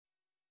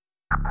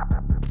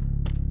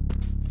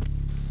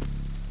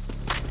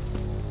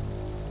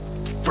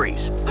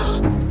Freeze.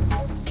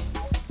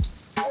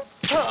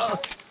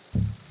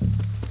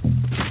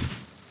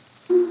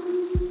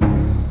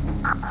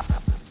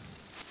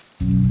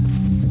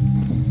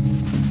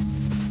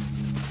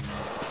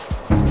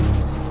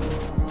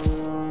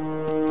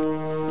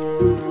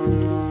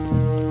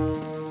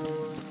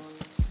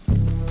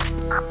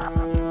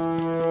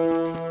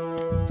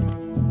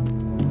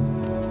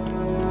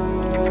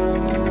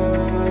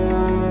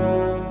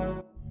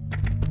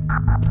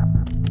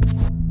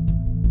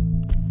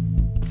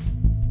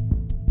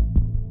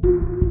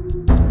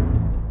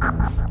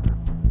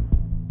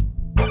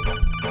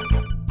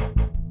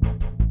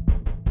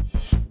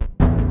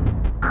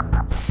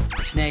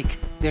 Snake,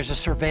 there's a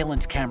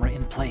surveillance camera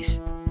in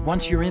place.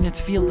 Once you're in its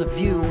field of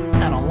view,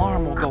 an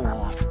alarm will go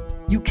off.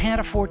 You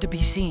can't afford to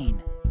be seen.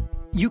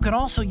 You can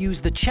also use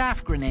the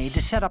chaff grenade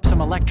to set up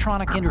some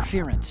electronic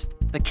interference.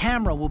 The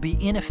camera will be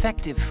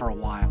ineffective for a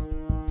while.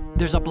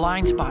 There's a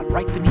blind spot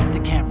right beneath the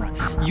camera.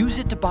 Use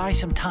it to buy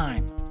some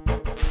time.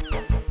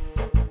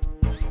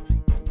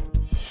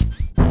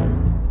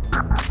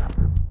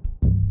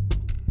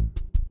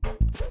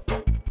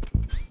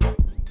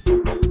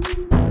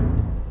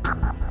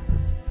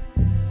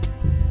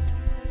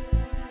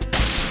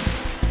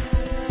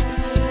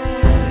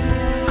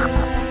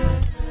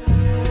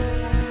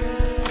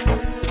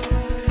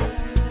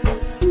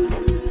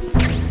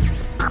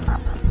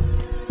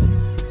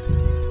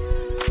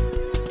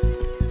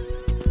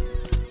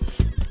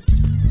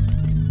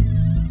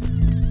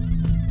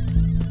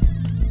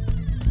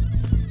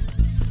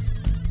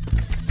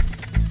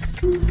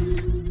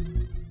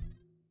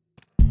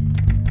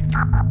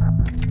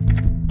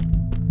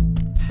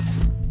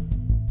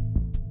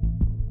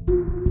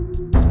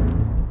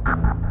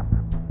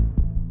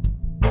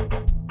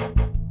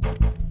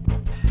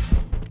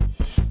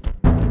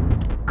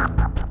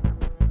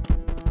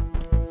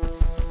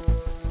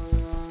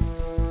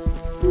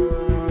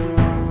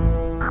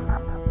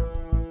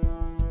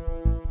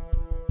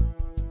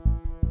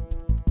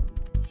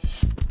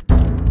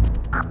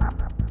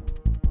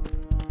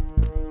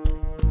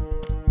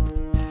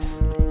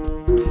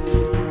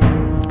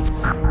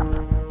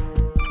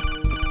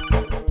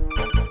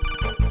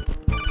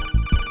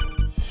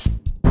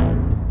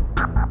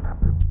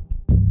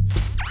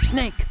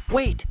 Snake,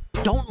 wait!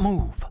 Don't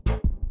move!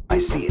 I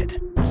see it.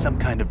 Some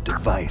kind of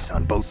device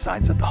on both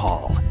sides of the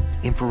hall.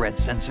 Infrared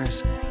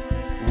sensors?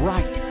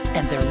 Right,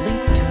 and they're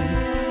linked to...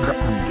 Let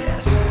me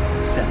guess.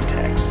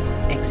 Semtex.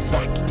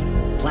 Exactly.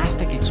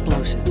 Plastic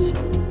explosives.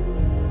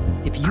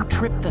 If you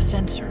trip the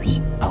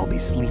sensors... I'll be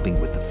sleeping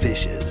with the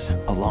fishes,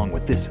 along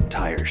with this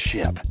entire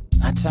ship.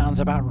 That sounds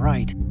about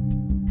right.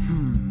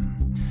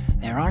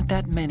 There aren't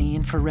that many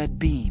infrared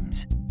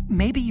beams.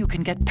 Maybe you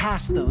can get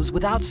past those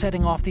without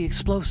setting off the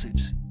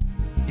explosives.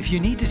 If you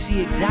need to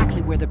see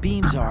exactly where the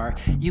beams are,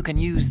 you can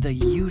use the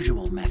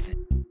usual method.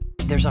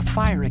 There's a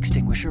fire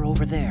extinguisher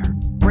over there.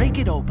 Break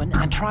it open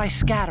and try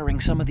scattering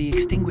some of the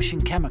extinguishing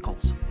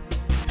chemicals.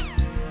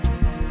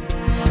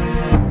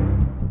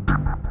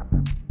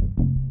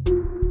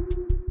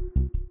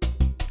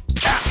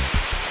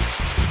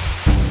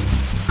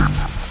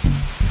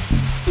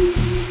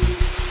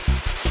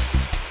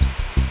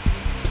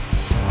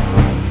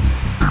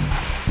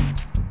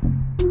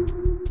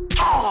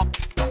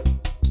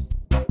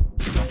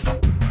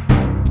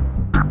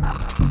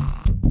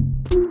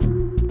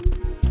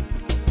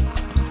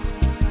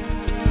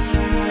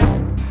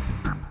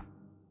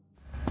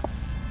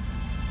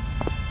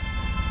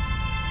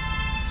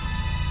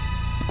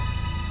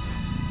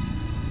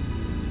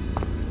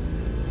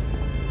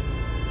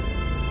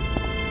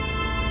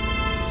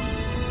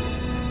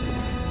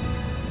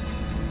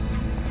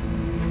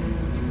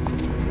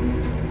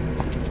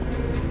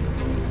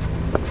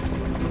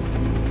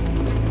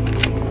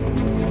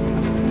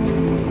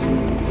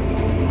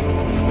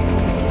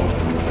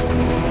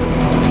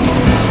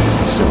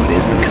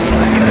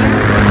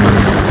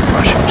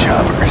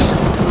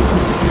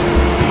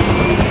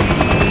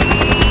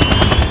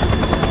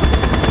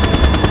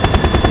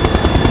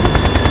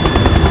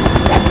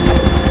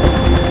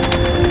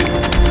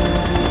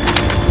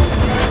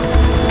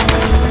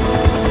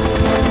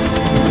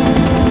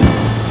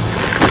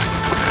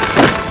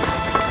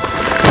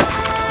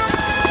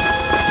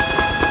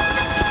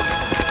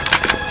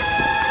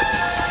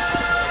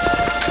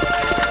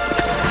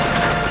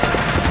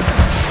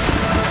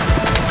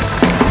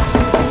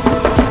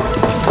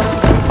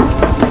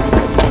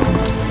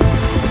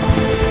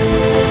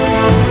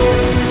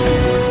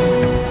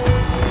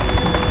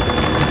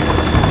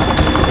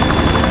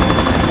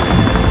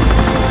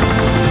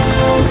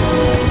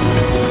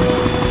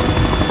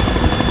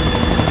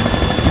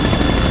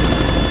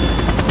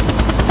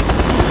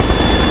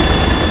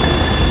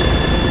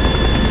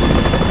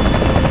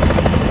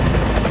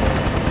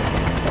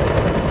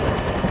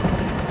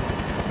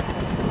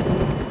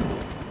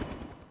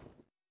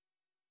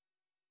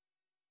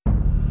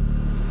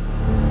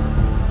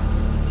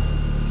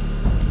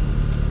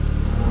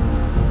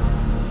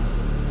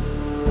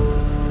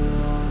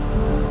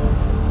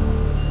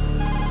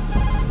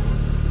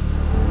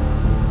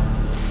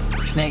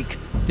 Snake,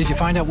 did you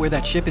find out where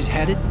that ship is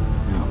headed?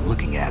 I'm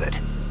looking at it.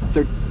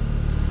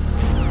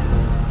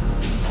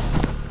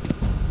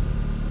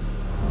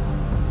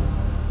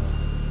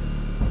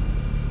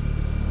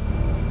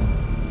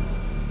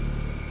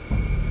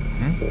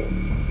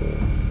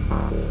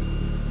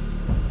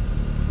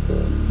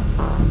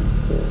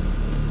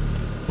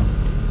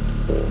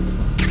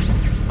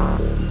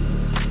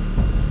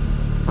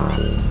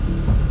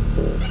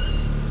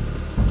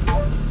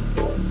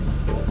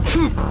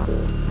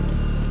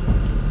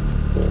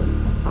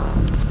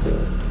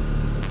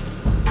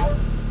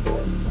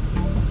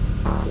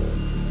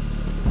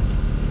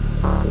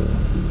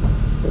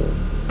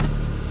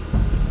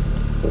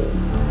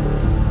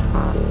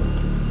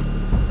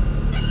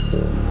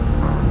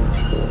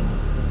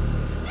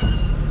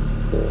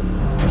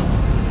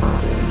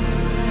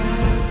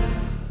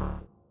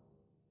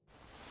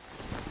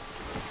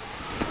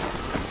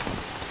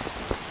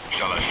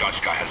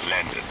 has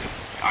landed.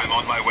 I'm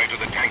on my way to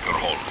the tanker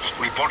holds.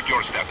 Report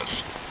your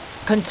status.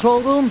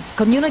 Control room,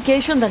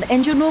 communications and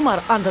engine room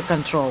are under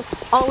control.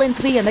 All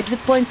entry and exit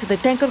points to the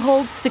tanker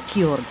hold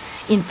secured.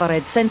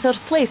 Infrared sensors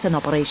placed and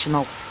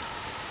operational.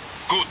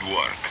 Good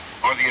work.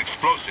 Are the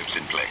explosives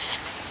in place?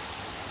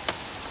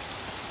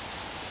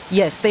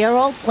 Yes, they are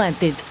all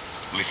planted.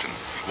 Listen,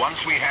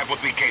 once we have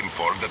what we came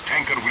for, the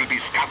tanker will be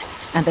scuttled.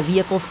 And the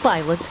vehicle's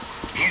pilot?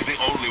 He's the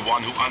only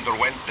one who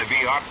underwent the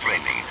VR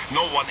training.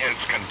 No one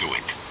else can do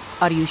it.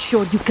 Are you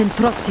sure you can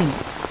trust him?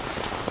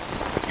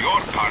 Your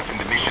part in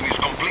the mission is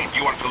complete.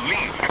 You are to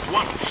leave at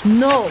once.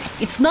 No,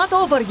 it's not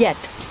over yet.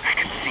 I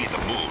can see the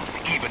moon,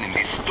 even in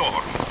this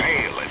storm,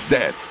 pale as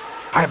Death.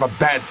 I have a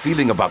bad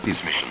feeling about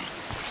this mission.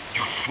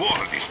 You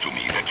swore this to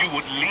me, that you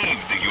would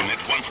leave the unit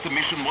once the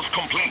mission was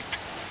complete.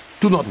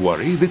 Do not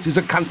worry, this is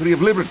a country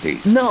of liberty.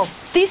 No,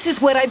 this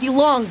is where I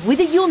belong, with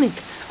the unit.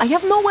 I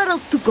have nowhere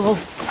else to go.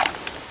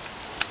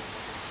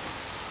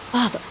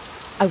 Father,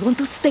 I want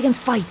to stay and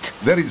fight.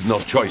 There is no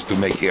choice to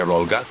make here,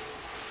 Olga.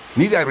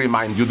 Need I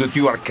remind you that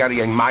you are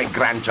carrying my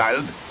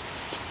grandchild?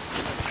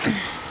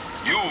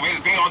 You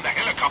will be on the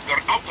helicopter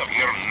out of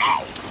here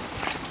now.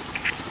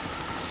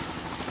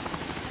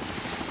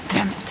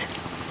 Damn it.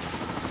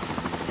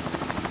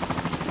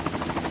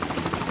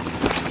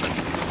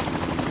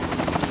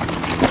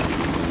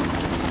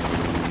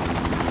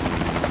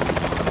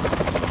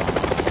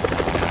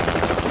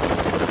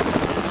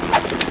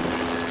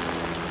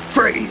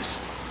 Freeze!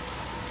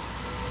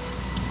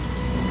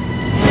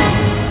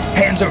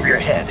 Hands over your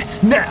head,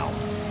 now!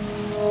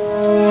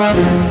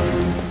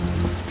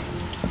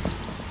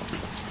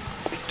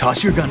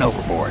 Toss your gun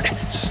overboard,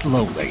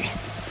 slowly.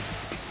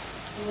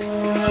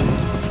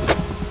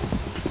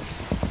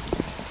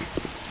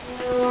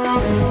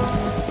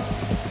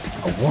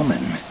 A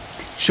woman.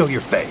 Show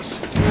your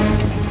face.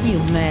 You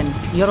men,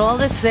 you're all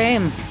the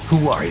same.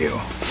 Who are you?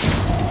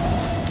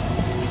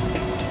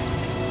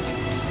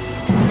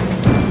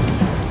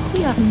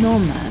 We are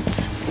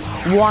nomads.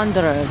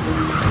 Wanderers.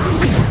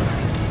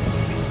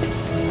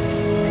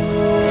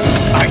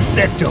 I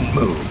said don't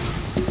move.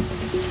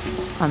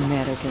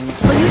 Americans.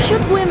 So you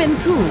shoot women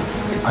too?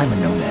 I'm a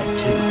nomad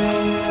too.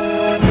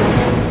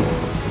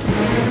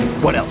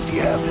 What else do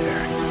you have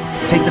there?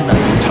 Take the knife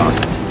and toss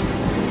it.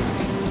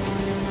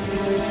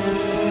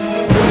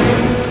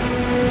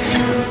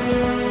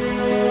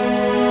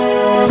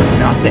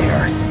 Not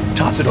there.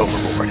 Toss it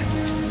overboard.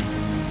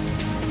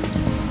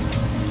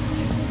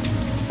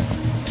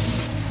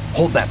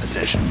 Hold that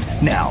position.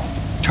 Now,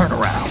 turn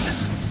around.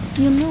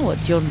 You know what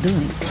you're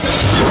doing.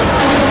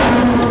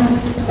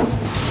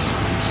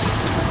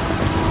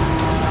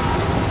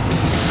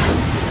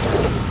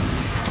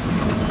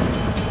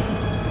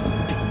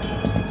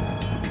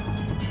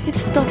 It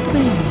stopped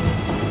raining.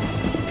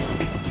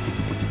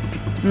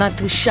 Not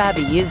too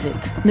shabby, is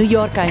it? New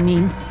York, I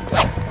mean.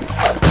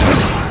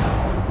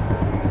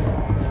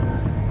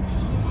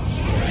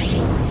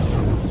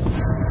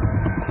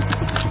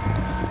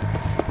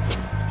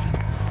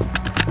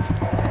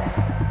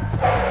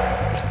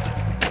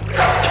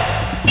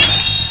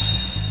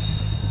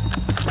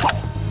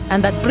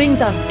 And that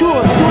brings our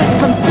tour to its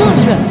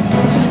conclusion.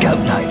 Scout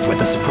knife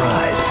with a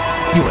surprise.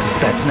 You a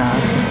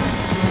Spetsnaz?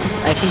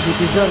 I think you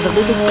deserve a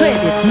little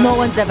credit. No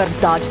one's ever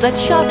dodged that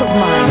shot of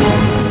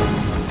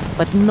mine.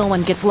 But no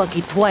one gets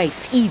lucky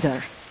twice,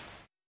 either.